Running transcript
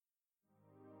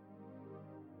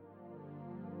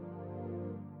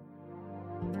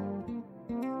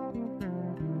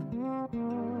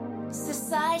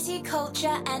Variety,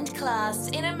 culture, and class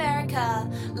in America.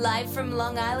 Live from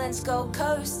Long Island's Gold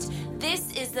Coast,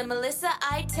 this is the Melissa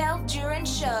Iteld Jurin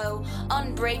Show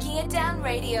on Breaking It Down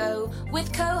Radio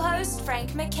with co-host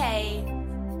Frank MacKay.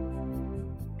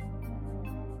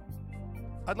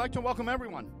 I'd like to welcome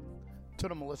everyone to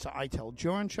the Melissa Iteld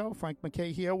Jurin Show. Frank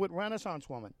MacKay here with Renaissance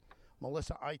woman,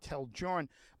 Melissa Iteld Jurin.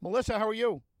 Melissa, how are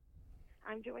you?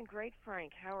 I'm doing great,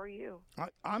 Frank. How are you?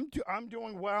 I'm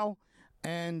doing well.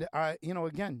 And,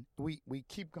 again, we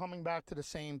keep coming back to the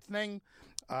same thing,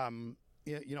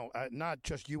 not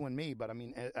just you and me, but, I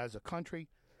mean, as a country,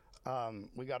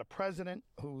 we got a president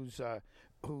who's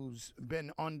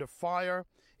been under fire.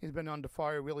 He's been under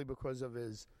fire really because of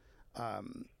his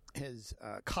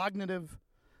cognitive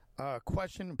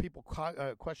question, people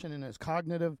questioning his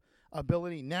cognitive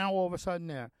ability. Now, all of a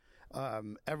sudden,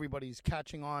 everybody's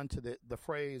catching on to the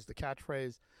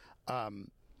catchphrase,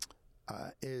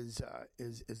 is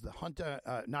the Hunter,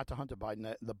 not the Hunter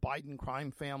Biden, the Biden crime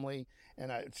family,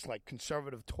 and it's like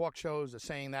conservative talk shows are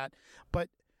saying that, but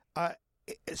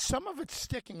some of it's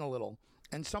sticking a little,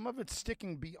 and some of it's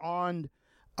sticking beyond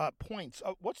points.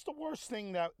 What's the worst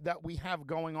thing that we have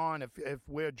going on if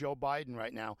we're Joe Biden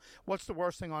right now? What's the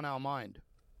worst thing on our mind?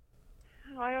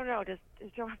 Oh, I don't know. Does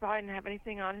Joe Biden have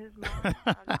anything on his mind?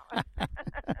 I don't know.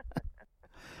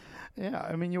 Yeah,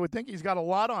 I mean, you would think he's got a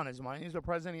lot on his mind. He's the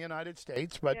president of the United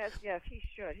States, but yes, he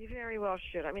should. He very well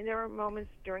should. I mean, there were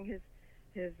moments during his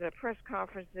press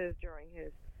conferences, during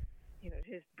his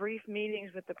brief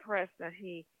meetings with the press that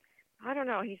he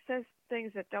says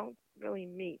things that don't really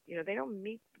meet. They don't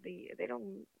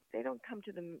come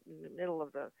to the middle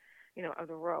of the of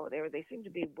the road. They seem to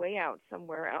be way out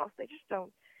somewhere else. They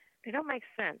don't make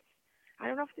sense. I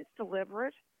don't know if it's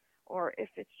deliberate or if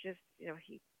it's just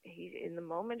he in the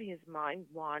moment his mind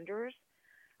wanders.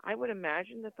 I would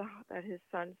imagine that his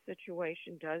son's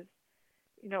situation does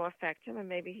affect him, and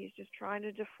maybe he's just trying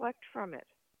to deflect from it.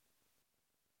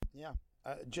 Yeah,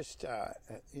 a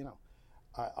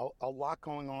lot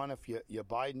going on. If you're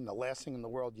Biden, the last thing in the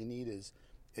world you need is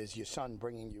your son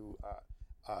bringing you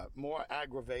more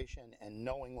aggravation and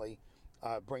knowingly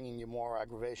bringing you more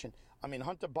aggravation. I mean,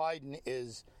 Hunter Biden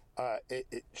is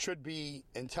it should be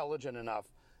intelligent enough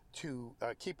to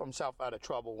keep himself out of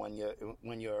trouble when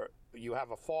you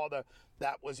have a father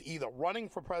that was either running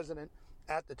for president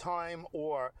at the time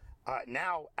or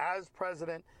now as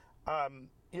president.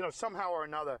 Somehow or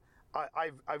another,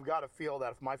 I've got to feel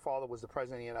that if my father was the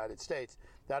president of the United States,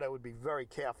 that I would be very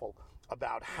careful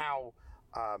about how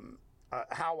I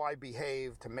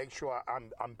behave to make sure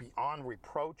I'm beyond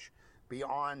reproach,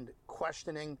 beyond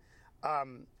questioning.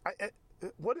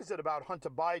 What is it about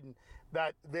Hunter Biden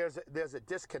that there's a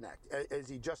disconnect? Is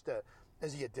he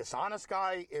a dishonest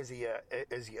guy? Is he a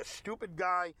stupid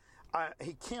guy?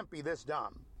 He can't be this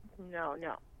dumb. No,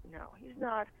 he's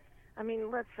not. I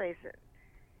mean, let's face it.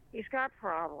 He's got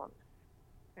problems.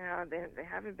 They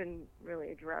haven't been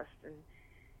really addressed, and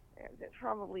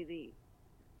probably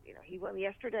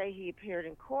yesterday he appeared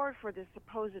in court for this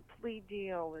supposed plea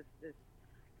deal, this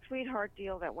sweetheart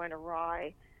deal that went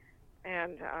awry,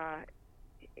 and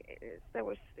there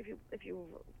was if you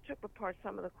took apart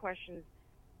some of the questions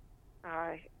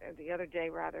the other day,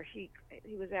 rather, he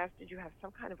was asked, did you have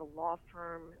some kind of a law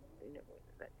firm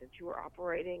that you were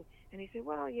operating? And he said,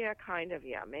 well, yeah, kind of,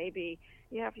 yeah, maybe,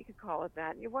 yeah, if you could call it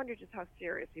that. And you wonder just how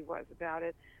serious he was about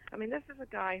it. I mean, this is a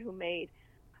guy who made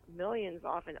millions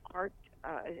off his artwork.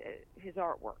 His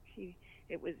artwork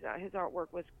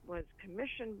was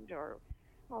commissioned, or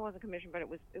well, it wasn't commissioned, but it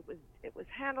was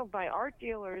handled by art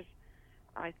dealers,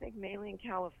 I think mainly in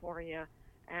California,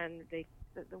 and these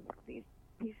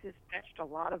pieces fetched a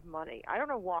lot of money. I don't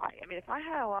know why. I mean, if I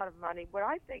had a lot of money, would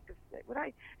I say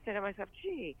to myself,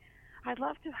 gee, I'd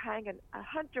love to hang a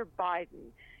Hunter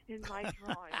Biden in my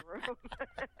drawing room.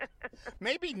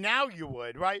 Maybe now you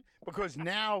would, right? Because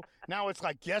now it's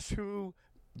like, guess who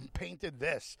painted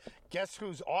this? Guess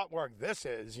whose artwork this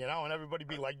is? And everybody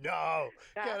be like, no,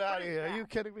 get out of here. Are you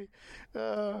kidding me?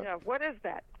 Yeah, what is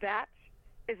that? That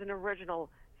is an original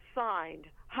signed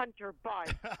Hunter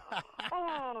Biden.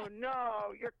 Oh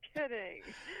no, you're kidding!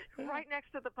 Right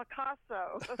next to the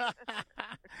Picasso.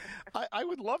 I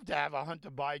would love to have a Hunter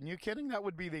Biden. You kidding? That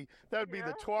would be the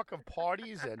talk of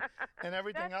parties and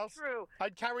everything That's else. True.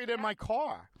 I'd carry it in my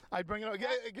car. I'd bring it.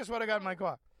 Guess what I got in my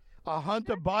car? A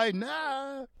Hunter Biden.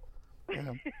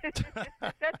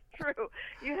 That's true.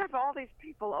 You have all these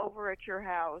people over at your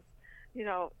house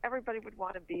everybody would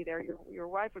want to be there. Your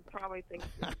wife would probably think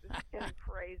this is getting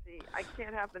crazy. I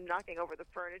can't have them knocking over the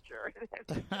furniture.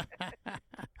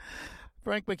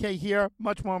 Frank MacKay here.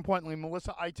 Much more importantly,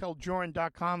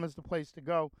 MelissaIteldJurin.com is the place to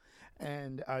go,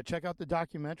 and check out the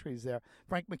documentaries there.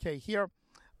 Frank MacKay here.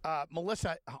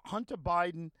 Melissa, Hunter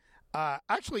Biden.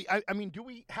 Actually, I mean, do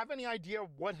we have any idea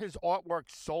what his artwork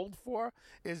sold for?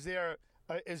 Is there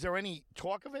any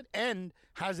talk of it? And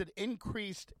has it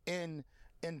increased in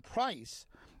price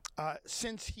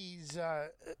since he's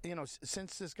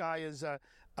since this guy has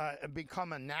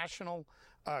become a national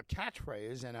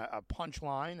catchphrase and a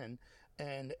punchline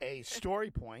and a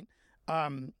story point?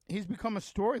 He's become a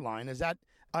storyline.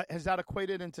 Has that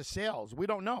equated into sales? We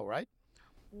don't know, right?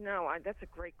 No, that's a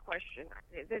great question.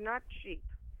 They're not cheap.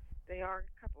 They are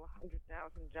a couple of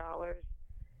 $100,000.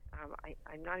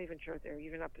 I'm not even sure if they're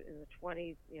even up in the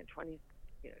 20.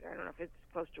 I don't know if it's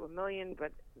close to $1 million,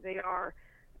 but they are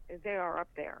up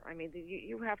there. I mean,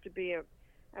 you have to be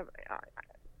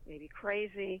maybe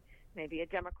crazy, maybe a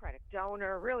Democratic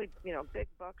donor, really, big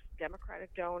bucks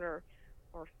Democratic donor,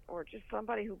 or just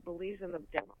somebody who believes in the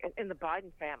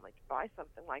Biden family to buy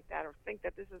something like that, or think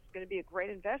that this is going to be a great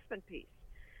investment piece.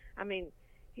 I mean,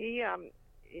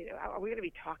 are we going to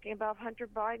be talking about Hunter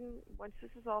Biden once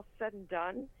this is all said and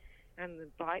done, and the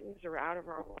Bidens are out of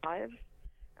our lives?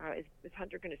 Is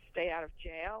Hunter going to stay out of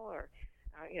jail, or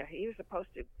he was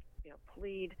supposed to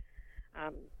plead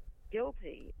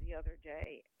guilty the other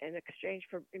day in exchange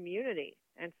for immunity,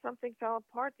 and something fell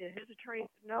apart. His attorney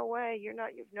said, "No way, you've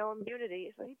no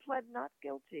immunity," so he pled not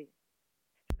guilty.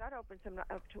 So that opens him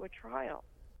up to a trial.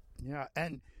 Yeah,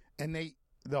 and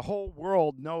the whole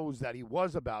world knows that he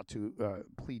was about to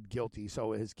plead guilty,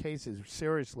 so his case is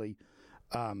seriously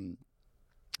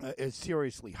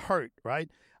hurt, right?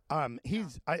 I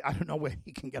don't know where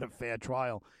he can get a fair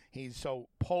trial. He's so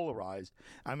polarized.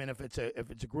 I mean, if it's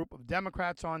a group of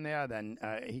Democrats on there, then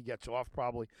he gets off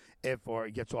probably, or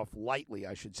he gets off lightly,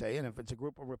 I should say. And if it's a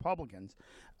group of Republicans,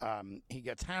 he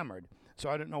gets hammered.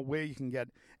 So I don't know where you can get.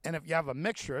 And if you have a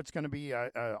mixture, it's going to be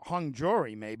a hung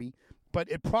jury maybe, but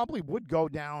it probably would go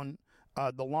down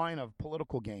the line of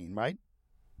political gain, right?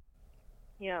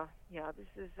 Yeah. This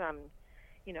is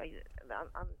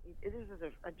this is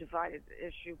a divided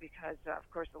issue because, of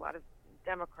course, a lot of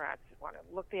Democrats want to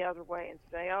look the other way and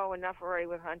say, "Oh, enough already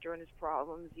with Hunter and his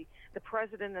problems." The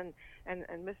president and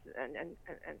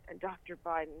Dr.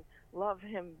 Biden love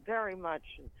him very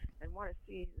much and want to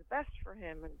see the best for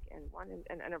him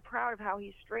and are proud of how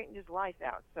he's straightened his life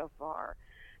out so far.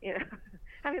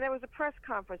 I mean, there was a press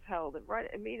conference held right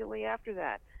immediately after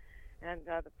that, and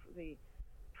the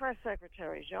press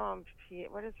secretary, Jean-Pierre,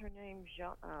 what is her name?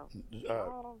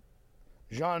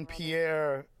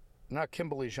 Jean-Pierre, not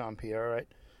Kimberly Jean-Pierre, right?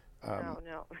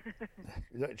 No.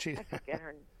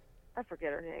 I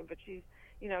forget her name, but she's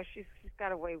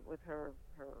got away with her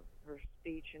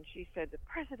speech, and she said the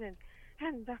president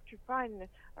and Dr. Biden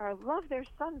love their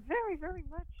son very, very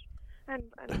much,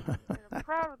 and are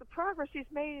proud of the progress he's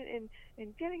made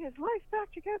in getting his life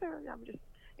back together. And I'm just,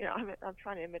 I'm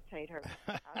trying to imitate her.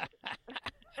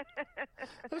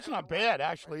 That's not bad,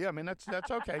 actually. I mean, that's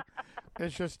okay.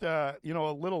 It's just a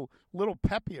little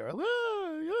peppier.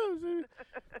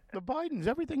 The Bidens,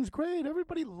 everything's great.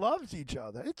 Everybody loves each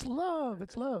other. It's love.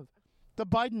 The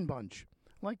Biden bunch,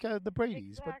 like the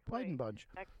Brady's, exactly. But Biden bunch.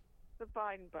 The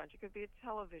Biden bunch. It could be a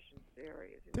television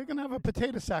series. They're gonna have a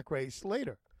potato sack race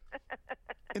later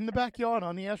in the backyard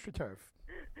on the AstroTurf.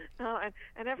 Oh,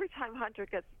 and every time Hunter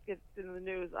gets in the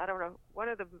news, I don't know, one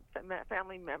of the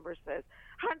family members says,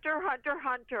 "Hunter, Hunter,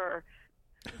 Hunter."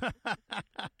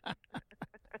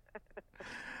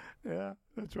 Yeah,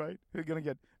 that's right. They're going to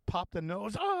get popped the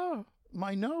nose. Oh,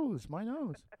 my nose.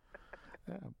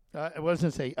 Yeah. I was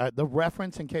going to say the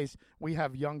reference, in case we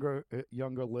have younger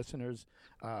listeners.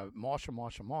 Marsha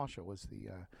was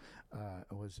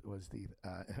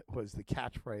the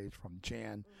catchphrase from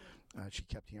Jan. She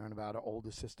kept hearing about her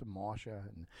older sister Marsha,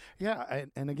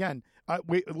 and again,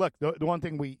 we look. The one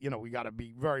thing we got to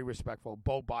be very respectful.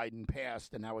 Beau Biden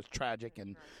passed, and that was tragic,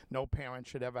 and no parent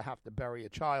should ever have to bury a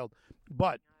child.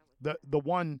 But the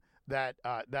one that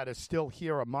is still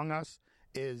here among us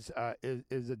is a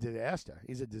disaster.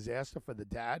 He's a disaster for the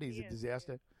dad. He's a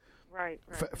disaster, right.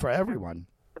 For everyone.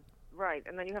 Right,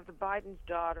 and then you have the Biden's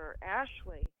daughter,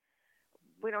 Ashley.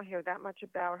 We don't hear that much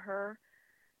about her.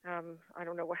 I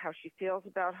don't know how she feels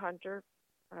about Hunter,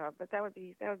 but that would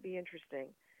be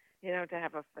interesting, to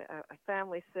have a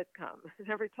family sitcom.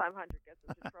 Every time Hunter gets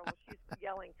into trouble, she's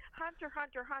yelling, "Hunter,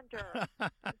 Hunter, Hunter."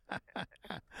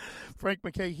 Frank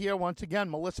MacKay here once again.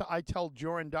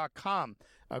 MelissaIteldJurin.com,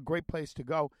 a great place to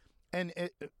go. And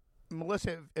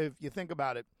Melissa, if you think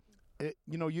about it,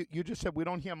 you just said we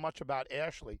don't hear much about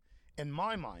Ashley. In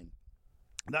my mind,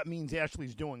 that means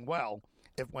Ashley's doing well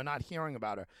if we're not hearing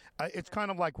about her. It's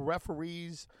kind of like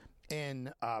referees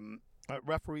in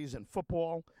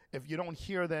football. If you don't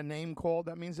hear their name called,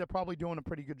 that means they're probably doing a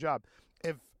pretty good job.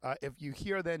 If you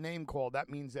hear their name called, that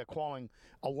means they're calling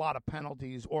a lot of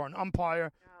penalties. Or an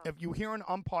umpire, if you hear an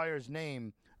umpire's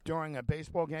name during a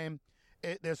baseball game,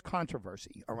 there's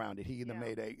controversy around it. He either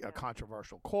made a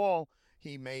controversial call,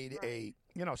 he made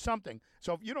something.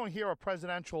 So if you don't hear a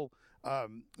presidential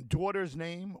daughter's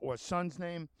name or son's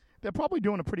name, they're probably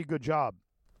doing a pretty good job.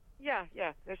 Yeah.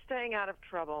 They're staying out of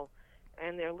trouble,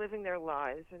 and they're living their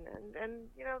lives, and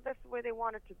that's the way they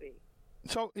want it to be.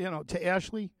 So, to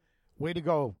Ashley, way to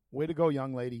go,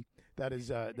 young lady. That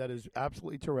is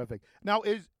absolutely terrific. Now,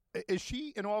 is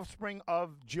she an offspring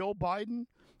of Jill Biden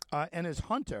and is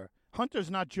Hunter? Hunter's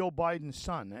not Jill Biden's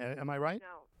son. Am I right?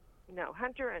 No.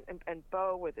 Hunter and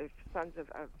Beau were the sons of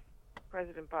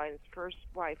President Biden's first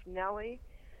wife, Nellie,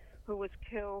 who was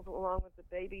killed along with the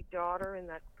baby daughter in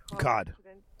that car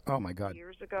accident. Oh, my God.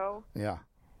 Years ago. Yeah.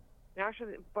 Now,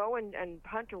 actually, Beau and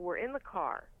Hunter were in the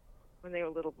car when they were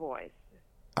little boys.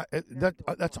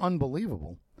 That's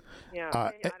unbelievable. Yeah.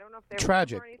 I don't know if they were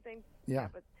tragic or anything. Yeah.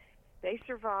 But they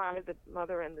survived. The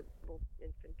mother and the little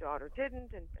infant daughter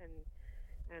didn't, and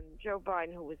Joe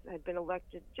Biden, who had been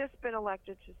elected to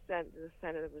the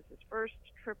Senate, it was his first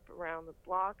trip around the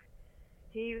block.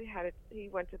 He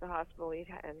went to the hospital,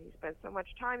 and he spent so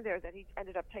much time there that he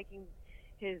ended up taking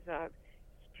his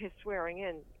swearing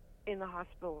in the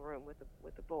hospital room with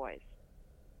the boys.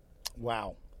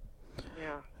 Wow.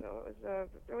 Yeah, so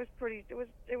it was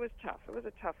tough. It was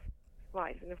a tough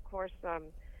life, and of course, I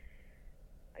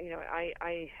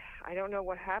don't know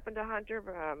what happened to Hunter,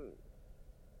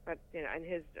 but in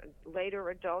his later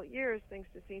adult years, things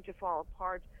just seemed to fall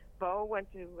apart. Beau went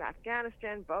to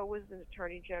Afghanistan. Beau was an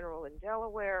attorney general in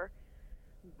Delaware.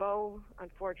 Beau,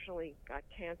 unfortunately, got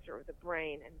cancer of the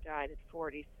brain and died at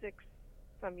 46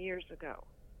 some years ago.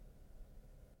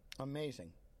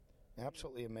 Amazing.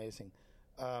 Absolutely amazing.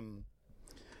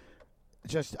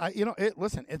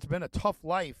 Listen, it's been a tough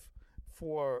life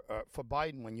for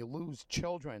Biden when you lose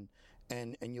children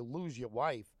and you lose your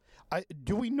wife.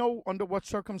 Do we know under what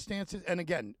circumstances? And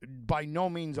again, by no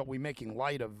means are we making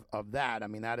light of that. I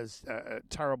mean, that is a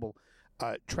terrible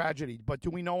tragedy. But do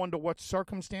we know under what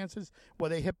circumstances? Were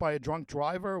they hit by a drunk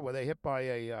driver? Were they hit by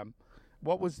a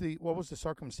what was the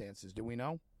circumstances? Do we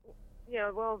know?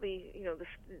 Yeah, well, the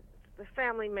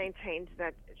family maintained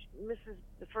that the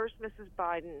first Mrs.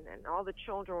 Biden and all the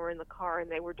children were in the car and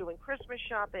they were doing Christmas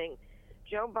shopping.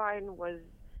 Joe Biden was,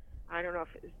 I don't know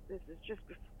if this is just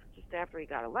after he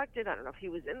got elected. I don't know if he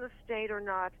was in the state or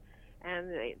not,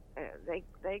 and they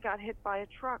got hit by a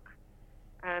truck,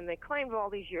 and they claimed all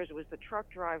these years it was the truck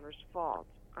driver's fault.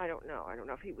 I don't know. I don't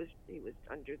know if he was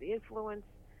under the influence,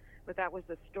 but that was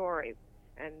the story.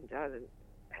 And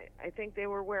I think they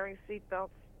were wearing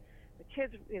seatbelts. The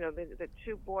kids, the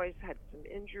two boys had some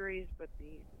injuries, but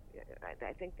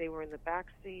I think they were in the back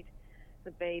seat.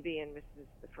 The baby and the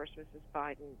first Mrs.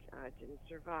 Biden didn't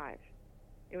survive.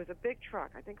 It was a big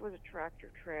truck. I think it was a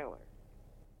tractor trailer.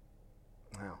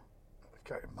 Wow.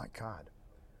 Okay, my God.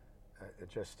 It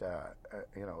just, that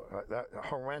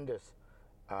horrendous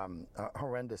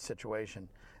situation.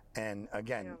 And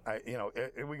again,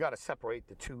 we got to separate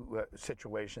the two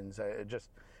situations.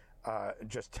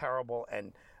 Just terrible.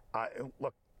 And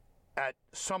look, at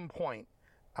some point,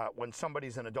 when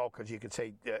somebody's an adult, because you could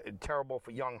say terrible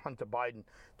for young Hunter Biden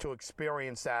to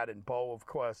experience that, and Beau, of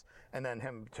course, and then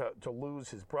him to lose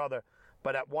his brother.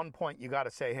 But at one point, you got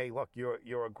to say, hey, look,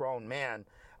 you're a grown man.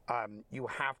 You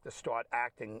have to start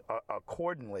acting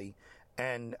accordingly.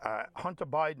 And Hunter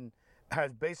Biden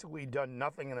has basically done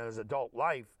nothing in his adult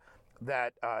life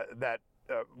that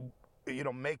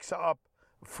makes up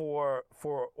for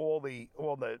all the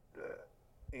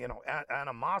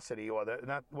animosity or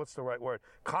what's the right word?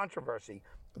 Controversy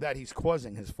that he's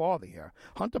causing his father here.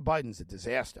 Hunter Biden's a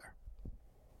disaster.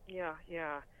 Yeah.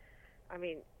 I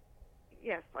mean,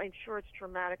 yes, I'm sure it's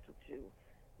traumatic to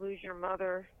lose your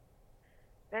mother,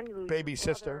 then lose baby your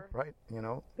sister, brother,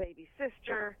 right? Baby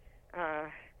sister,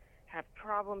 have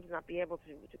problems, not be able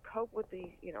to cope with the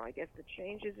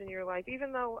changes in your life.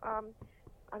 Even though I'm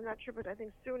not sure, but I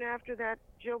think soon after that,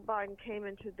 Jill Biden came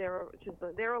into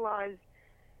their lives.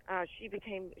 She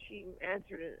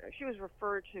was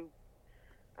referred to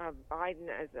Biden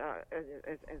as a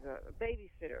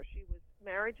babysitter. She was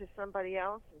married to somebody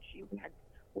else, and she had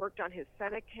worked on his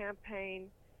Senate campaign,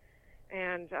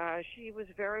 and she was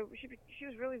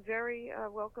really very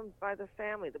welcomed by the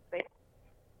family.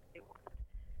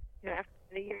 after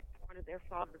the year, they wanted their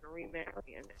father to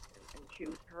remarry and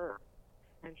choose her.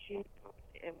 And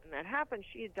and when that happened,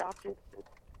 she adopted the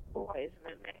boys, and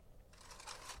then they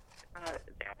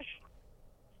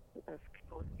a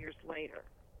couple of years later.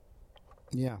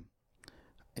 Yeah.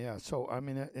 Yeah. So, I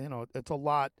mean, it's a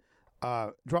lot.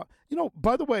 By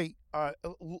the way,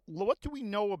 what do we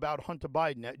know about Hunter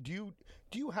Biden? Do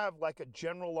you have like a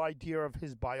general idea of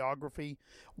his biography?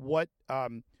 What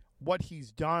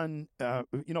he's done?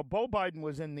 Bo Biden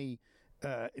was in the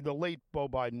late Bo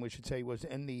Biden, we should say, was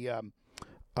in the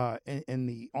in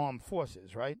the armed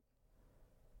forces, right?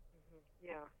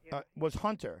 Mm-hmm. Yeah. Was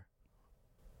Hunter?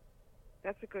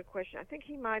 That's a good question. I think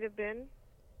he might have been.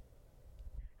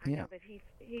 I Yeah. know that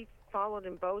he followed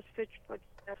in Bo's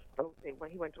footsteps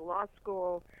when he went to law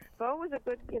school. Bo was a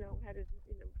good,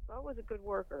 Bo was a good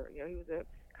worker. He was a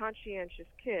conscientious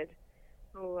kid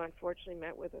who unfortunately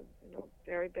met with a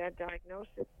very bad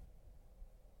diagnosis.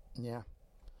 Yeah.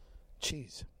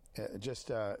 Jeez.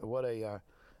 What a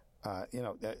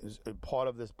part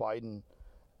of this Biden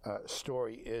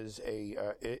story is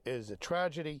a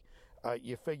tragedy.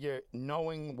 You figure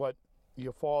knowing what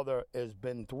your father has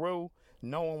been through,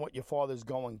 knowing what your father's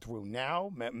going through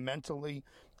now, mentally,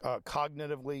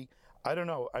 cognitively. I don't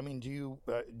know. I mean, do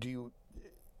you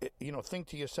think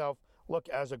to yourself, look,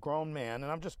 as a grown man,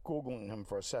 and I'm just Googling him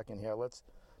for a second here. Let's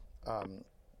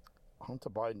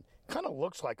Hunter Biden kind of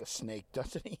looks like a snake,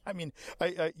 doesn't he? I mean,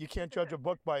 you can't judge a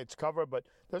book by its cover, but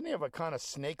doesn't he have a kind of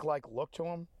snake-like look to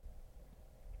him?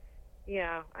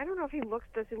 Yeah, I don't know if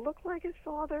does he look like his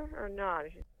father or not?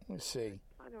 Let me see.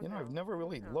 I don't know. I've never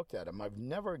really looked at him. I've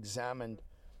never examined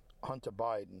Hunter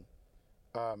Biden.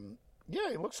 Yeah,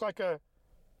 he looks like I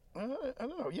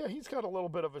don't know. Yeah, he's got a little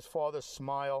bit of his father's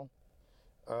smile,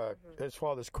 his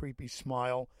father's creepy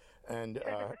smile, and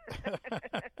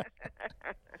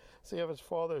so you have his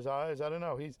father's eyes. I don't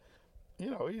know. He's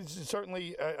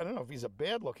certainly. I don't know if he's a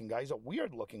bad-looking guy. He's a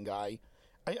weird-looking guy.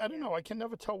 I don't know. I can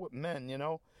never tell with men.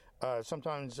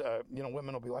 Sometimes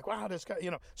women will be like, wow, this guy.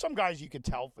 Some guys you could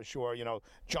tell for sure.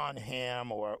 John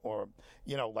Hamm or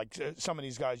like some of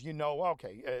these guys.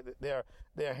 Okay,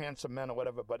 they're handsome men or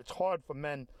whatever. But it's hard for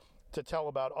men to tell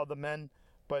about other men.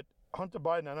 But Hunter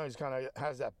Biden, I know he's kind of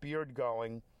has that beard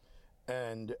going,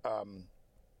 and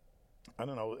I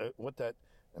don't know what that.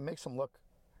 It makes him look.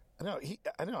 I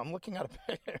don't know. I'm looking at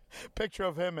a picture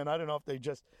of him, and I don't know if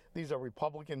these are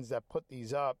Republicans that put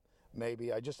these up.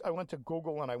 Maybe I went to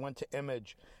Google and I went to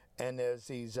Image, and there's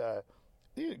these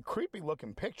creepy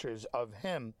looking pictures of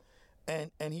him,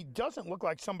 and he doesn't look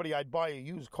like somebody I'd buy a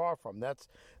used car from. That's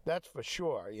for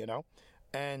sure.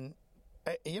 And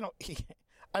I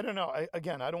don't know.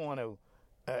 Again, I don't want to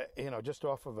just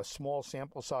off of a small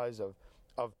sample size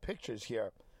of pictures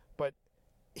here, but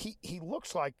he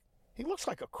looks like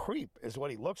a creep is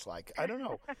what he looks like. I don't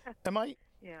know. Am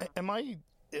I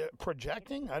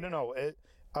projecting? I don't know.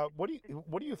 What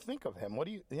do you think of him? What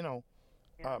do you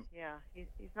Yeah, he's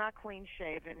not clean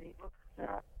shaven. He looks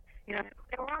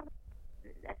they were on,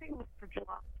 I think it was for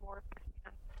July 4th.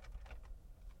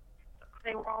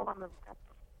 They were all on the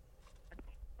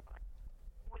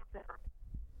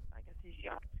I guess his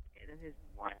young kid and his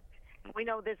wife. We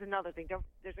know there's another thing.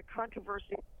 There's a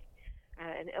controversy,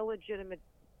 an illegitimate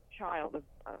child of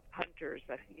Hunter's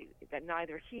that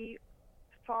neither he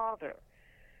father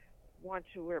want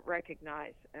to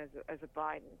recognize as a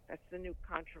Biden. That's the new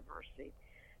controversy.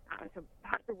 So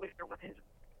Hunter was there with his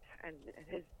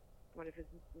one of his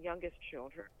youngest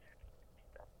children.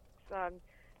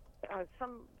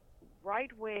 Some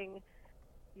right wing,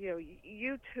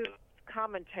 YouTube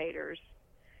commentators,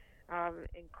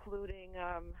 including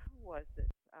who was this?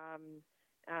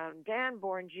 Dan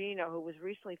Bongino, who was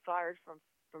recently fired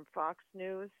from Fox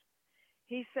News.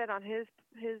 He said on his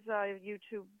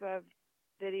YouTube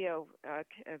video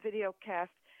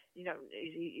cast,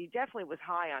 he definitely was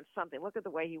high on something. Look at the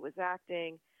way he was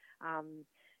acting.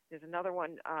 There's another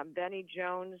one, Benny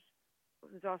Jones,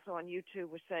 who's also on YouTube,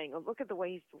 was saying, "Oh, look at the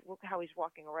way look how he's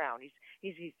walking around.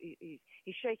 He's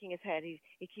shaking his head. He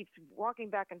keeps walking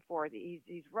back and forth.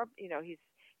 He's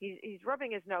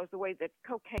rubbing his nose the way that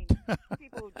cocaine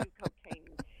people who do cocaine,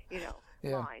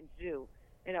 lines do."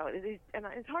 And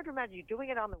it's hard to imagine you doing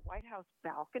it on the White House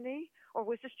balcony, or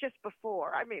was this just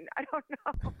before? I mean, I don't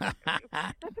know.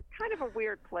 That's kind of a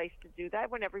weird place to do that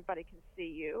when everybody can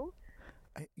see you.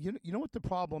 You know what the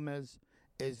problem is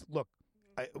look,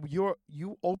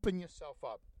 you open yourself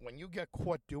up when you get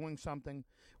caught doing something,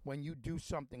 when you do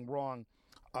something wrong,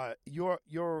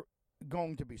 you're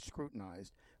going to be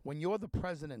scrutinized. When you're the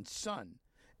president's son,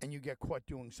 and you get caught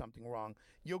doing something wrong,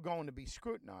 you're going to be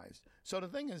scrutinized. So the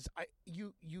thing is,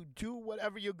 you do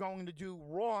whatever you're going to do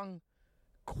wrong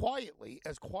quietly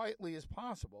as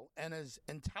possible, and as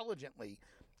intelligently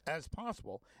as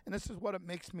possible. And this is what it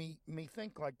makes me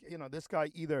think, like, this guy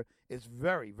either is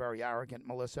very, very arrogant,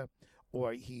 Melissa,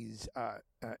 or he's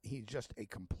just a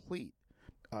complete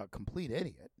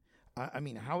idiot. I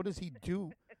mean, how does he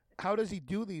do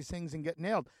these things and get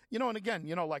nailed? And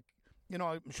again,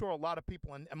 I'm sure a lot of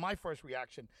people, and my first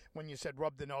reaction when you said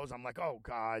rub the nose, I'm like, oh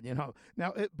God,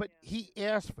 Now, but he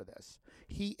asked for this.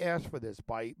 He asked for this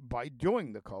by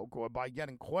doing the coke, or by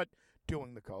getting caught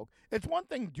doing the coke. It's one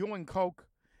thing doing coke,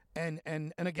 and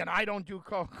again, I don't do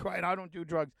coke, right? I don't do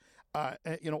drugs,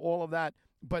 all of that.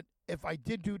 But if I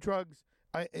did do drugs,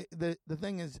 the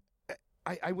thing is,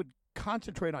 I would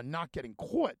concentrate on not getting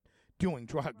caught doing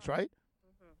drugs, right?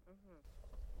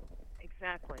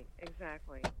 Exactly.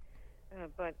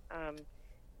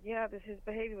 His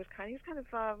behavior was kind of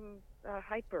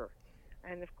hyper,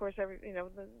 and of course,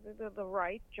 the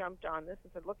right jumped on this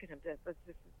and said, "Look at him! This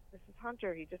is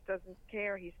Hunter. He just doesn't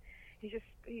care. He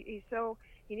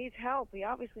needs help. He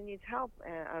obviously needs help.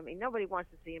 Nobody wants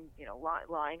to see him,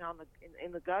 lying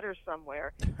in the gutter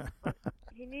somewhere. But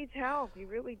he needs help. He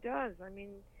really does.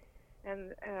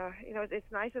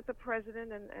 It's nice that the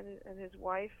president and his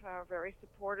wife are very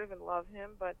supportive and love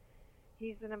him, but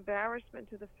he's an embarrassment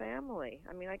to the family.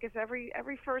 I guess every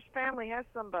first family has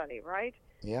somebody, right?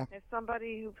 Yeah. Has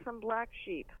somebody some black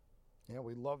sheep. Yeah,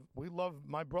 we love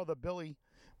my brother Billy,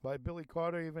 by Billy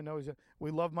Carter, even though we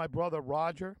love my brother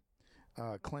Roger,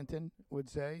 Clinton would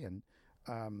say, and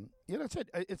that's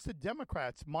it. It's the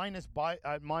Democrats minus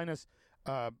President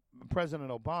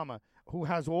Obama, who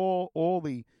has all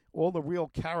the real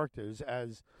characters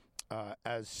as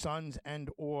sons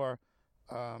and or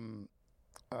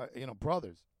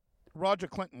brothers. Roger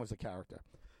Clinton was a character.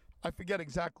 I forget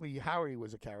exactly how he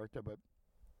was a character, but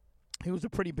he was a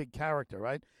pretty big character,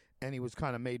 right? And he was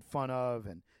kind of made fun of,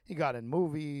 and he got in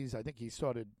movies. I think he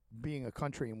started being a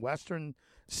country and western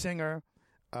singer.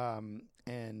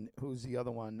 And who's the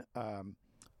other one?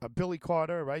 Billy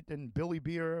Carter, right? Then Billy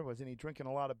Beer, wasn't he drinking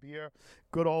a lot of beer?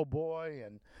 Good old boy,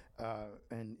 and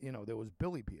there was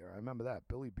Billy Beer. I remember that,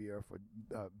 Billy Beer for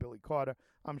Billy Carter.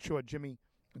 I'm sure Jimmy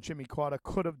Carter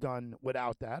could have done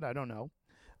without that. I don't know.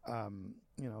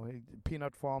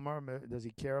 Peanut farmer. Does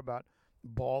he care about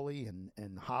barley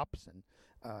and hops and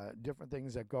different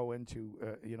things that go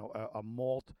into a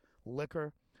malt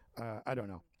liquor? I don't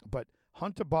know. But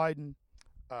Hunter Biden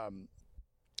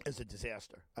is a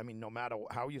disaster. No matter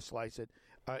how you slice it,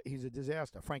 he's a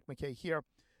disaster. Frank MacKay here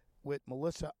with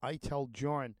Melissa Iteld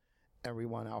Jurin,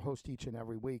 everyone. I'll host each and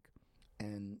every week.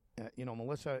 And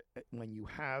Melissa, when you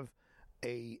have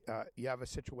a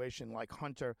situation like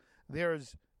Hunter,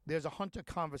 there's a Hunter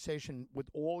conversation with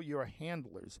all your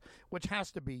handlers, which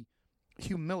has to be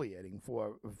humiliating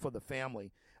for the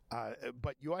family.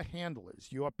 But your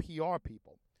handlers, your PR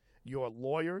people, your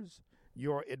lawyers,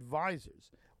 your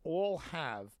advisors, all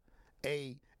have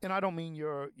and I don't mean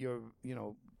your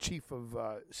chief of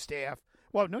staff.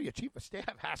 Well, no, your chief of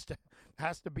staff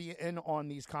has to be in on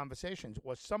these conversations,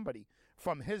 or somebody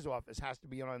from his office has to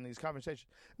be in on these conversations.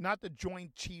 Not the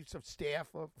joint chiefs of staff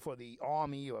for the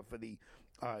Army, or for the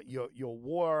your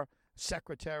war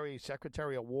secretary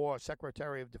of war,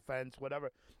 secretary of defense,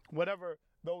 whatever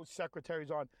those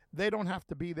secretaries are. They don't have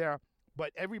to be there,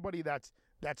 but everybody that's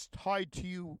tied to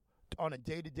you on a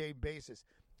day-to-day basis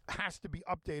has to be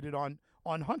updated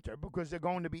on Hunter, because they're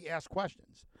going to be asked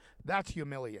questions. That's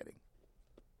humiliating.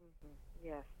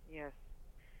 Yes.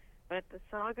 But the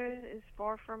saga is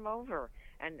far from over,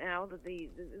 and now the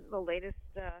latest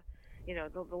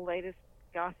the latest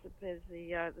gossip is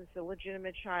this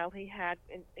illegitimate child he had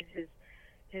in his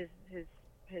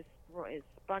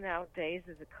spun out days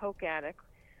as a coke addict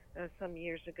some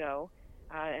years ago,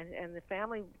 and the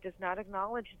family does not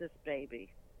acknowledge this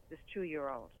baby, this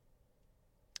 2-year-old.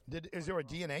 Is there a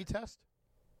DNA test?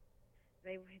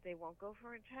 They won't go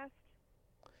for a test.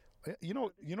 You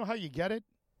know how you get it?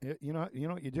 You know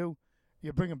what you do?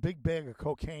 You bring a big bag of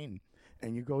cocaine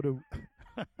and you go to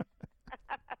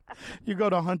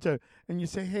Hunter and you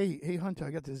say, "Hey Hunter,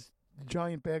 I got this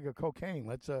giant bag of cocaine.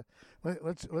 Let's go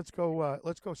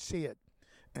see it."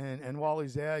 And while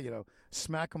he's there,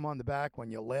 smack him on the back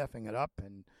when you're laughing it up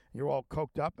and you're all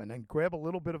coked up, and then grab a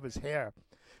little bit of his hair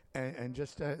and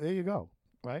just there you go,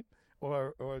 right?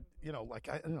 Or like,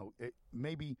 I don't know,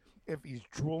 maybe if he's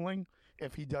drooling,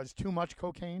 if he does too much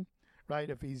cocaine, right?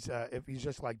 If he's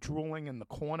just like drooling in the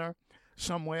corner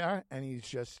somewhere and he's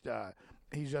just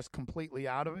completely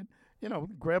out of it,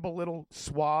 grab a little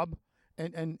swab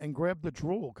and grabbed the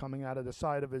drool coming out of the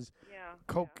side of his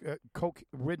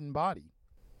coke-ridden body.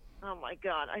 Oh my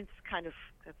God! It's kind of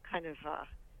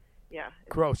yeah.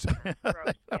 Gross.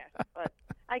 Gross. Yes, but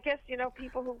I guess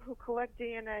people who collect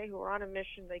DNA, who are on a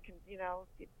mission, they can you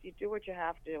do what you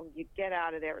have to. You get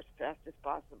out of there as fast as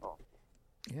possible.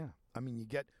 Yeah, I mean you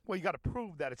got to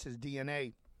prove that it's his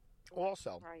DNA,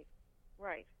 also.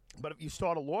 Right. But if you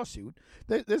start a lawsuit,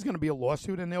 there's going to be a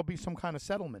lawsuit and there'll be some kind of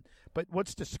settlement. But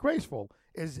what's disgraceful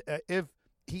is if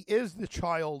he is the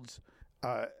child's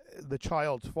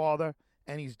father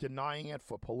and he's denying it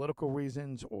for political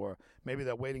reasons, or maybe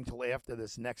they're waiting till after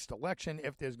this next election,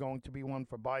 if there's going to be one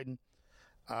for Biden,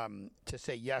 to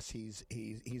say yes, he's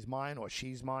mine or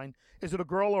she's mine. Is it a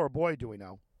girl or a boy? Do we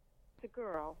know? It's a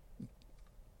girl.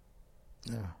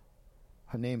 Yeah.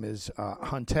 Her name is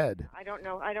Hunted. I don't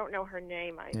know her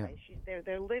name.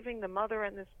 They're living. The mother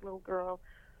and this little girl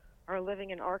are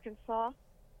living in Arkansas.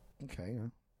 Okay, yeah.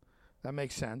 That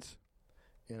makes sense.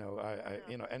 A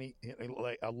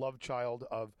love child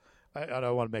of. I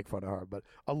don't want to make fun of her, but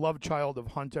a love child of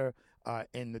Hunter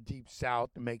in the Deep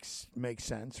South makes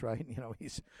sense, right?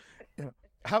 He's.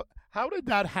 How did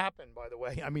that happen? By the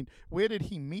way, I mean, where did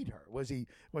he meet her? Was he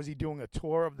doing a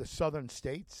tour of the southern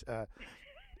states?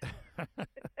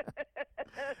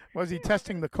 Was he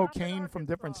testing the cocaine from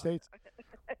different states?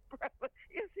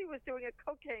 Yes, he was doing the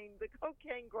cocaine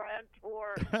grand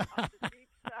tour of the Deep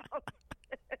South.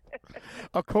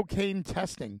 A cocaine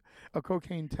testing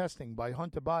by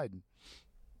Hunter Biden.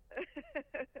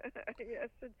 Yes.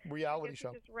 Reality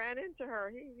show. He just ran into her.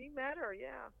 He met her,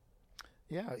 yeah.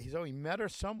 Yeah, he met her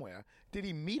somewhere. Did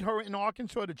he meet her in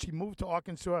Arkansas? Did she move to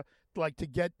Arkansas like to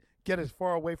get as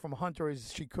far away from Hunter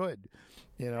as she could?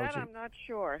 I'm not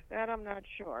sure.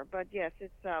 But yes,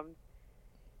 it's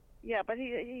yeah, but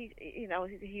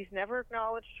he's never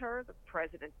acknowledged her. The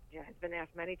president has been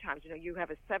asked many times, you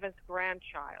have a 7th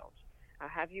grandchild.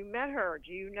 Have you met her?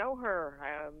 Do you know her?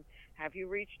 Have you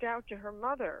reached out to her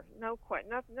mother? No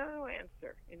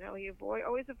answer. He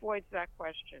always avoids that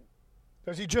question.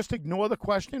 Does he just ignore the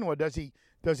question, or does he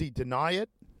deny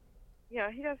it? Yeah,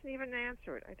 he doesn't even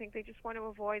answer it. I think they just want to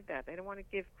avoid that. They don't want to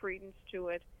give credence to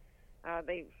it.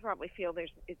 They probably feel there's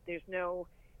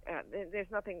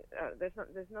nothing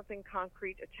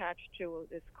concrete attached to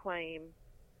this claim,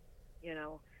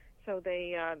 So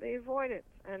they avoid it,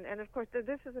 and of course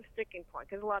this is a sticking point,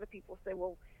 because a lot of people say,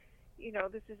 well,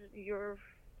 this is your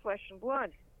flesh and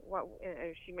blood.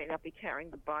 She may not be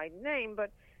carrying the Biden name, but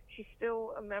she's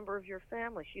still a member of your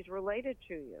family. She's related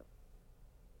to you.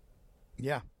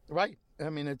 Yeah, right. I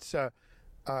mean, it's there.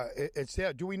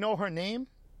 Do we know her name?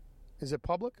 Is it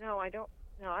public? No, I don't.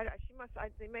 No, she must.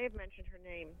 They may have mentioned her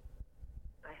name.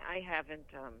 I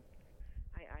haven't.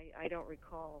 I don't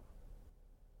recall.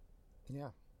 Yeah,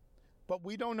 but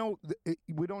we don't know.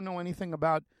 We don't know anything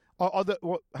about other.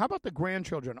 How about the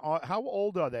grandchildren? How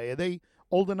old are they? Are they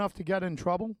old enough to get in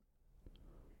trouble?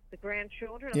 The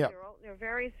grandchildren. Yeah. They're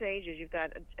various ages. You've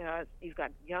got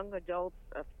young adults.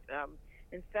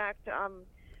 In fact,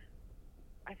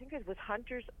 I think it was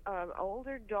Hunter's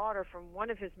older daughter from one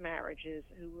of his marriages,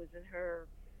 who was in her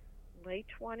late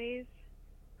 20s,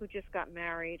 who just got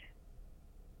married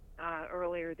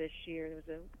earlier this year. There was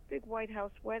a big White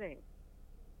House wedding.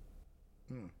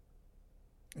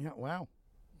 Yeah, wow.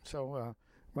 So,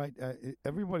 right,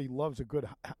 everybody loves a good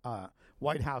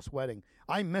White House wedding.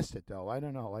 I missed it, though. I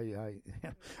don't know. I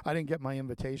didn't get my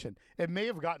invitation. It may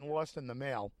have gotten lost in the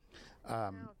mail.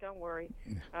 No, don't worry.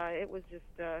 It was just,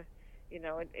 it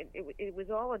was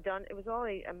all it was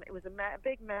a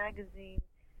big magazine.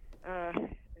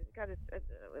 It got a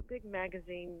big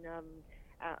magazine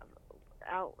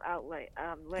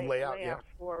layout yeah.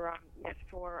 for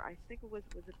I think it was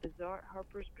Bazaar,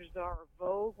 Harper's Bazaar, or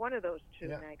Vogue, one of those two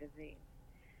magazines.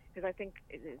 Because I think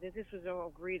this was all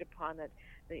agreed upon, that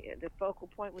the focal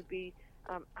point would be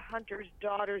Hunter's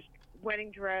daughter's wedding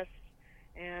dress,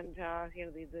 and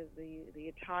the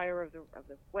attire of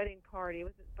the wedding party.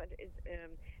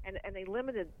 And they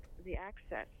limited the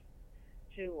access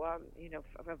to of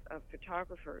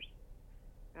photographers,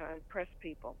 press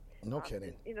people. No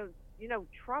kidding.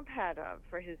 Trump had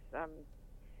for his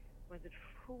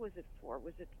who was it for?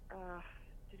 Was it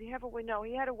did he have a wedding? No,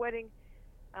 he had a wedding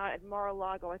at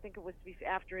Mar-a-Lago. I think it was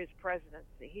after his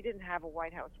presidency. He didn't have a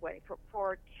White House wedding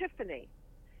for Tiffany.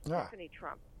 Tiffany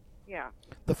Trump. Yeah.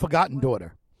 The forgotten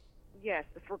daughter. Yes,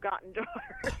 the forgotten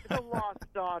daughter, the lost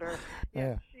daughter.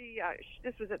 Yeah.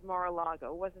 This was at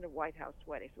Mar-a-Lago. It wasn't a White House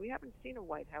wedding, so we haven't seen a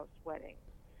White House wedding.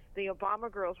 The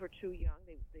Obama girls were too young.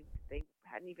 They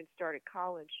hadn't even started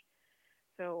college.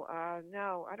 So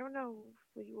no, I don't know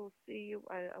if we will see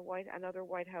another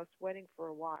White House wedding for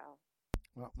a while.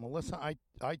 Well, Melissa,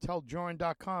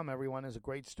 Iteldjurin.com, everyone, is a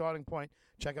great starting point.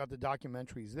 Check out the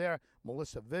documentaries there.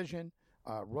 Melissa Vision,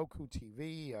 Roku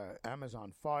TV,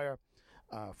 Amazon Fire,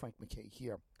 Frank MacKay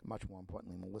here. Much more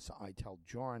importantly, Melissa Iteld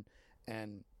Jurin.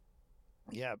 And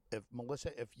yeah, if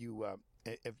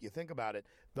you think about it,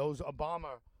 those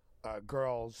Obama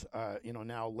girls,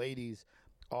 now ladies,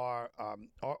 are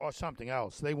something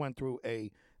else. They went through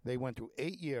 8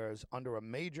 years under a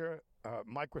major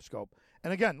microscope.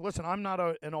 And again, listen, I'm not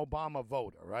an Obama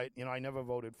voter, right? I never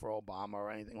voted for Obama or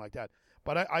anything like that.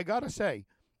 But I got to say,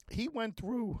 he went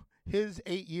through his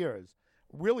 8 years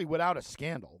really without a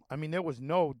scandal. I mean, there was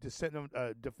no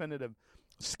definitive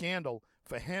scandal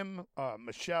for him,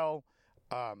 Michelle,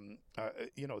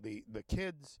 the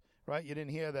kids, right? You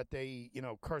didn't hear that they,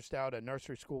 cursed out a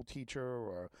nursery school teacher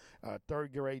or a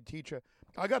third grade teacher.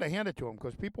 I got to hand it to him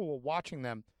because people were watching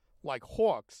them like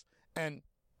hawks. And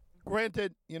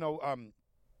granted,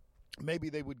 maybe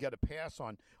they would get a pass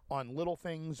on little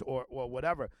things or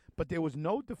whatever, but there was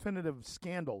no definitive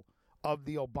scandal of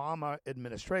the Obama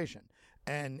administration.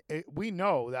 And we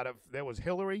know that if there was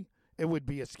Hillary, it would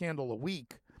be a scandal a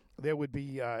week. There would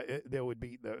be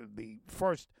the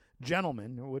first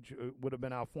gentleman, which would have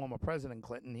been our former President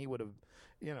Clinton. He would have,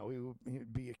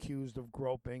 he'd be accused of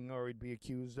groping, or he'd be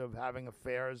accused of having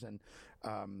affairs and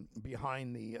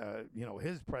behind the,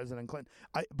 his President Clinton.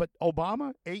 But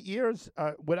Obama, 8 years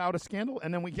without a scandal,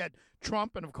 and then we get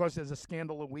Trump, and of course there's a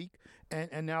scandal a week,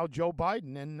 and now Joe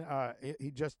Biden, and he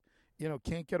just,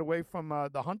 can't get away from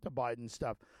the Hunter Biden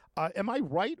stuff. Am I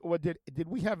right, or did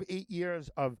we have 8 years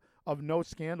of no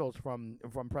scandals from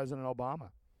President Obama?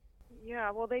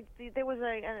 Yeah, well, there was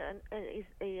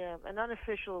an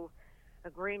unofficial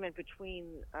agreement between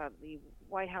the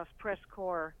White House press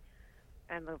corps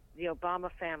and the Obama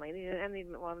family and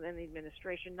the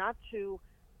administration not to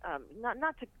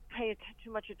pay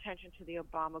too much attention to the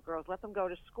Obama girls. Let them go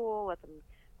to school, let them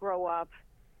grow up,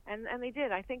 and they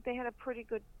did. I think they had a pretty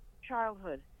good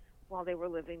childhood while they were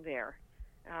living there.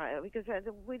 Because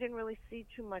we didn't really see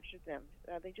too much of them.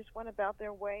 They just went about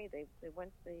their way. They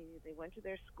went to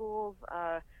their schools.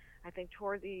 I think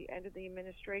toward the end of the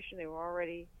administration, they were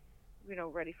already,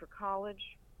 ready for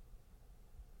college.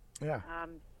 Yeah.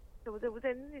 So that was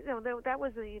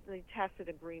the tacit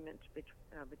agreement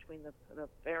between the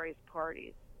various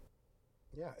parties.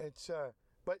 Yeah, it's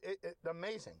but it's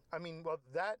amazing. I mean, well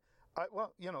that.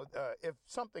 If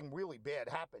something really bad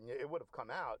happened, it would have come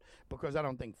out, because I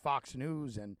don't think Fox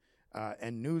News and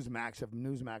Newsmax, if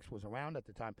Newsmax was around at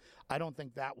the time, I don't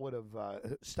think that would have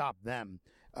stopped them.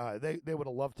 They would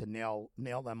have loved to nail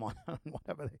them on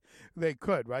whatever they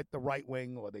could, right? The right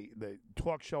wing or the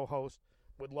talk show host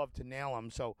would love to nail them.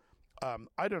 So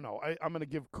I don't know. I'm going to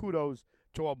give kudos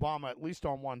to Obama at least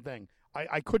on one thing.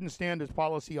 I couldn't stand his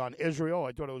policy on Israel.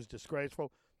 I thought it was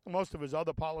disgraceful. Most of his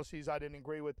other policies I didn't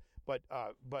agree with.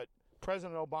 But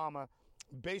President Obama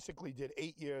basically did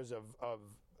 8 years of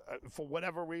for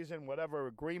whatever reason, whatever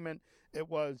agreement it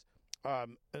was,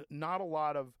 not a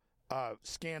lot of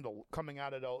scandal coming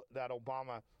out of that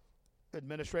Obama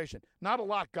administration. Not a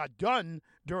lot got done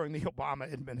during the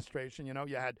Obama administration.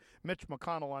 You had Mitch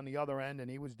McConnell on the other end, and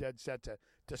he was dead set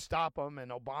to stop him,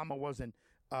 and Obama wasn't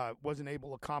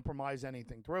able to compromise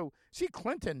anything through. See,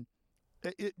 Clinton.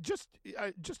 Just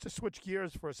to switch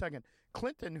gears for a second,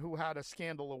 Clinton, who had a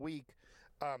scandal a week,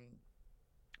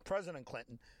 President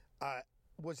Clinton,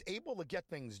 was able to get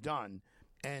things done,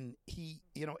 and he,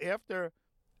 after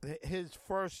his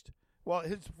first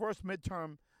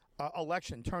midterm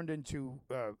election turned into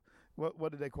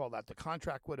what did they call that? The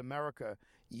Contract with America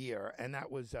year, and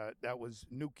that was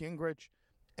Newt Gingrich,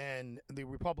 and the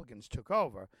Republicans took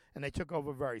over, and they took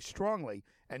over very strongly,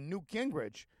 and Newt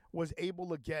Gingrich was able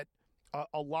to get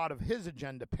a lot of his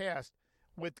agenda passed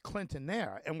with Clinton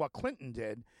there. And what Clinton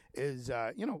did is,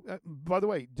 by the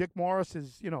way, Dick Morris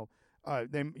is,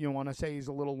 they want to say he's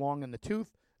a little long in the tooth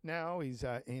now. He's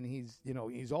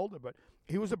older, but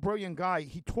he was a brilliant guy.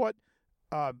 He taught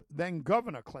then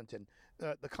Governor Clinton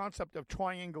the concept of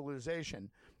triangularization.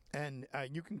 And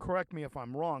you can correct me if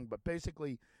I'm wrong, but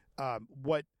basically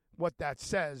what that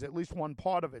says, at least one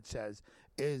part of it says,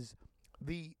 is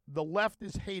the left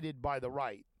is hated by the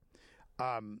right.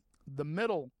 The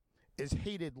middle is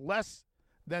hated less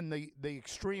than the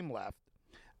extreme left,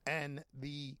 and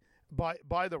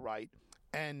by the right,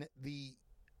 and the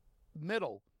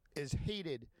middle is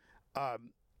hated a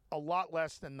lot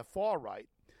less than the far right.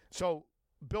 So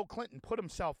Bill Clinton put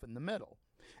himself in the middle,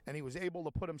 and he was able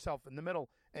to put himself in the middle,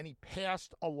 and he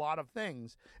passed a lot of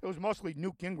things. It was mostly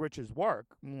Newt Gingrich's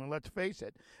work. Let's face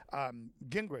it.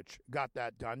 Gingrich got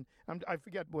that done. I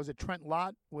forget, was it Trent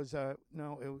Lott?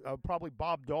 Probably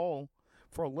Bob Dole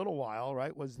for a little while,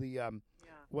 right? Was the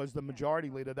majority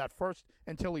leader that first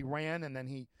until he ran, and then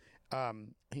he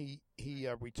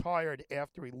retired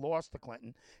after he lost to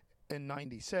Clinton in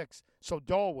 '96. So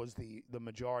Dole was the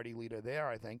majority leader there,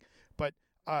 I think. But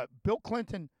Bill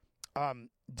Clinton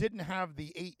didn't have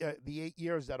the 8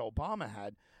 years that Obama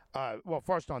had. Well,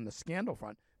 first on the scandal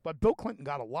front, but Bill Clinton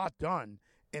got a lot done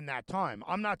in that time.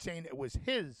 I'm not saying it was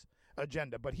his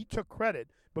agenda, but he took credit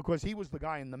because he was the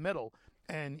guy in the middle,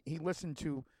 and he listened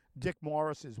to Dick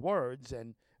Morris's words,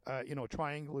 and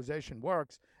triangulation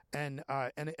works, and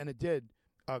it did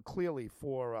clearly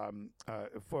for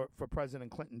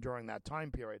President Clinton during that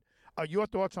time period. Your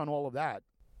thoughts on all of that?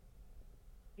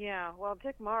 Yeah, well,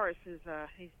 Dick Morris is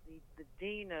he's the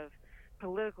dean of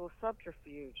political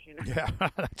subterfuge, Yeah,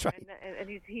 that's right. And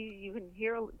you can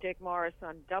hear Dick Morris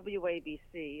on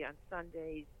WABC on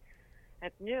Sundays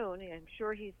at noon. I'm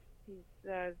sure he's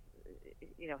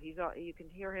you can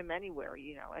hear him anywhere,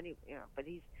 but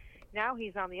he's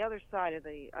on the other side of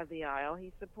the aisle.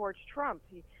 He supports Trump.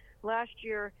 Last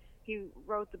year he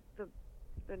wrote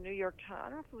the New York Times. I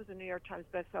don't know if it was a New York Times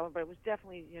bestseller, but it was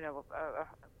definitely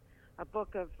a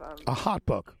book of a hot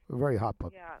book, a very hot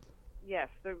book. Yeah. Yes,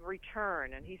 The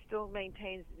Return, and he still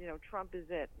maintains, Trump is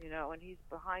it, and he's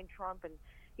behind Trump. And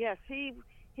yes, he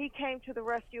came to the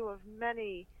rescue of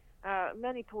many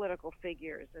political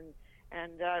figures.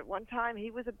 And one time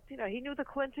he was he knew the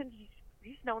Clintons.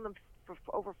 He's known them for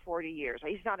over 40 years.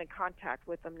 He's not in contact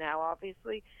with them now,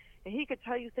 obviously, and he could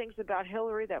tell you things about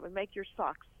Hillary that would make your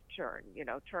socks turn. I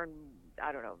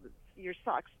don't know, your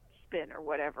socks spin or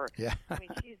whatever. Yeah. I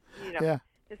mean, she's Yeah.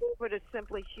 Just put it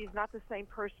simply, she's not the same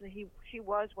person she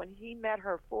was when he met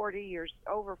her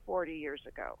over 40 years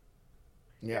ago.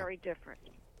 Yeah. Very different.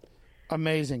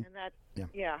 Amazing. And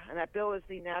that Bill is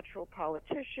the natural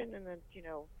politician, and then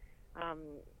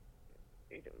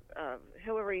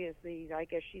Hillary is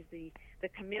she's the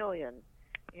chameleon,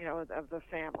 of the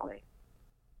family.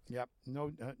 Yep,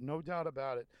 no doubt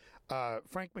about it.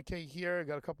 Frank MacKay here.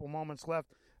 Got a couple moments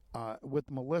left. With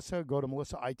Melissa, go to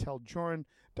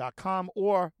melissaiteldjurin.com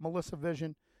or Melissa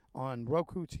Vision on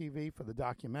Roku TV for the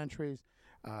documentaries,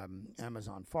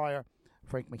 Amazon Fire.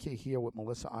 Frank MacKay here with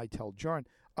Melissa Iteld Jurin.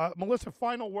 Melissa,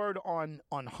 final word on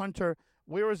Hunter.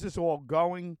 Where is this all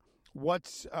going?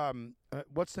 What's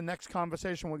the next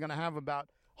conversation we're going to have about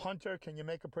Hunter? Can you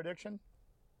make a prediction?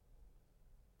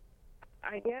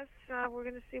 I guess we're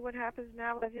going to see what happens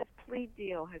now that his plea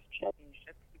deal has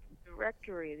changed. The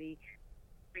directory,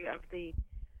 the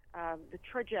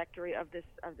trajectory of this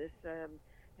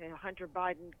Hunter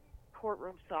Biden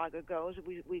courtroom saga goes.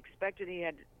 We expected he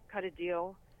had cut a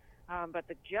deal, but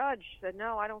the judge said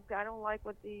no. I don't like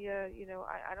what the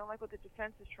I don't like what the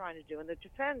defense is trying to do, and his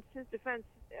defense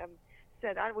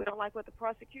said we don't like what the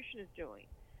prosecution is doing,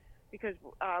 because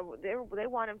they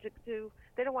want him to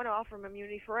they don't want to offer him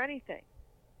immunity for anything,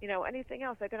 anything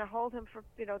else. They're going to hold him for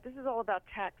this is all about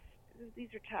tax.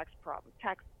 These are tax problems,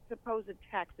 supposed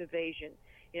tax evasion.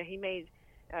 He made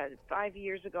 5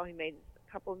 years ago. He made a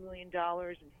couple $1 million,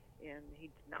 and he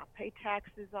did not pay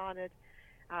taxes on it.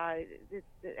 And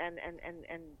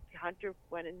Hunter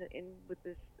went in with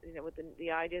this, with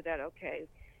the idea that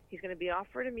he's going to be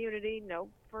offered immunity, no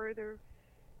further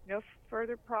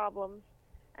problems.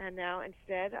 And now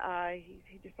instead,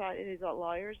 he decided his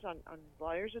lawyers on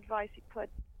lawyers' advice, he pled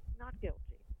not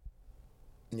guilty.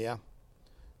 Yeah.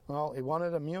 Well, he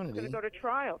wanted immunity. It's going to go to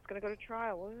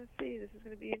trial. Well, let's see. This is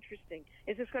going to be interesting.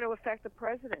 Is this going to affect the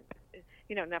president?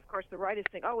 And of course the right is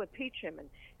saying, impeach him.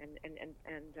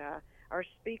 And our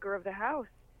Speaker of the House,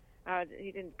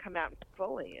 he didn't come out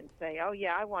fully and say,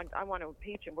 I want to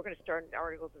impeach him. We're going to start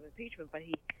articles of impeachment, but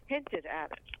he hinted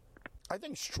at it. I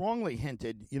think strongly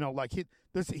hinted.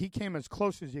 He came as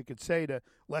close as you could say to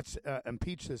let's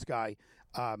impeach this guy.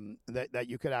 That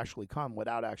you could actually come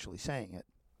without actually saying it.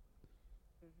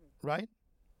 Right?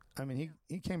 I mean,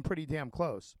 he came pretty damn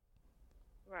close.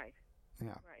 Right.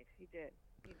 Yeah. Right. He did.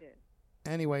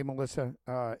 Anyway, Melissa,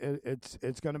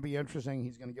 it's going to be interesting.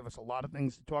 He's going to give us a lot of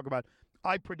things to talk about.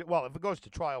 I predict. Well, if it goes to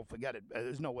trial, forget it.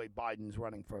 There's no way Biden's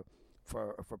running for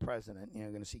president. You're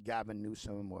going to see Gavin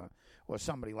Newsom or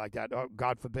somebody like that. Or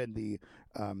God forbid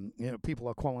people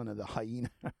are calling her the hyena,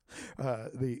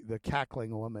 the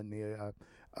cackling woman, the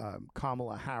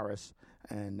Kamala Harris,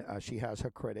 and she has her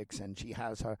critics and she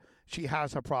has her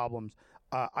problems.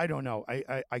 I don't know.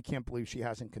 I can't believe she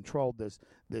hasn't controlled this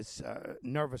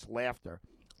nervous laughter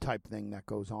type thing that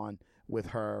goes on with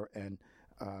her, and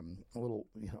a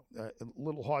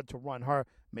little hard to run her.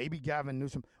 Maybe Gavin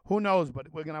Newsom. Who knows? But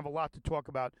we're going to have a lot to talk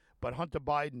about. But Hunter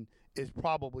Biden is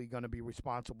probably going to be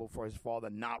responsible for his father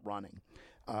not running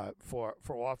for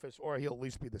office, or he'll at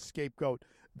least be the scapegoat,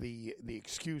 the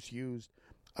excuse used.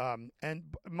 And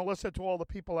Melissa, to all the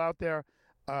people out there,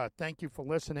 thank you for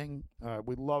listening.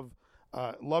 We love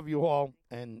you all,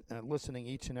 and listening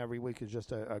each and every week is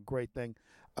just a great thing.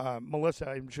 Melissa,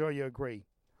 I'm sure you agree.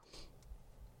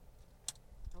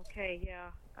 Okay,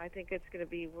 yeah, I think it's going to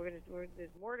be. There's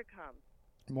more to come.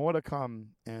 More to come,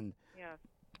 and yeah.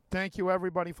 Thank you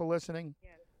everybody for listening. Yeah,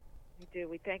 we do.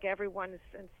 We thank everyone,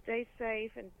 and stay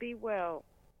safe and be well.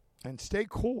 And stay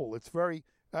cool. It's very.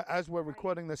 As we're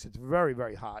recording this, it's very,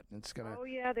 very hot. It's gonna. Oh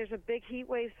yeah, there's a big heat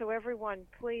wave. So everyone,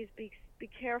 please be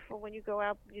careful when you go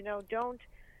out. Don't,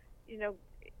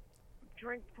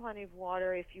 drink plenty of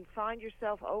water. If you find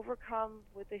yourself overcome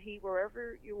with the heat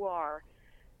wherever you are,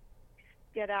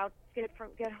 get out,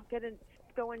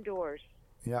 go indoors.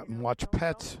 Yeah, and watch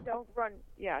pets. Don't run.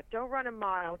 Yeah, don't run a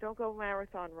mile. Don't go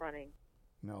marathon running.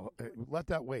 No, let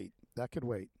that wait. That could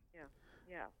wait.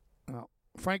 Yeah.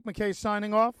 Frank MacKay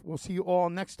signing off. We'll see you all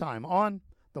next time on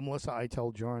the Melissa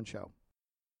Iteld Jurin Show.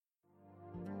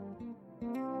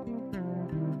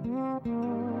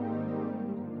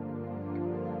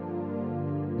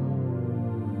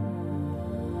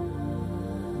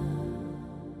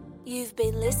 You've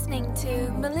been listening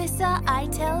to Melissa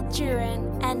Iteld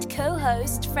Jurin and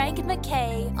co-host Frank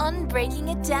MacKay on Breaking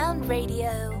It Down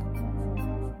Radio.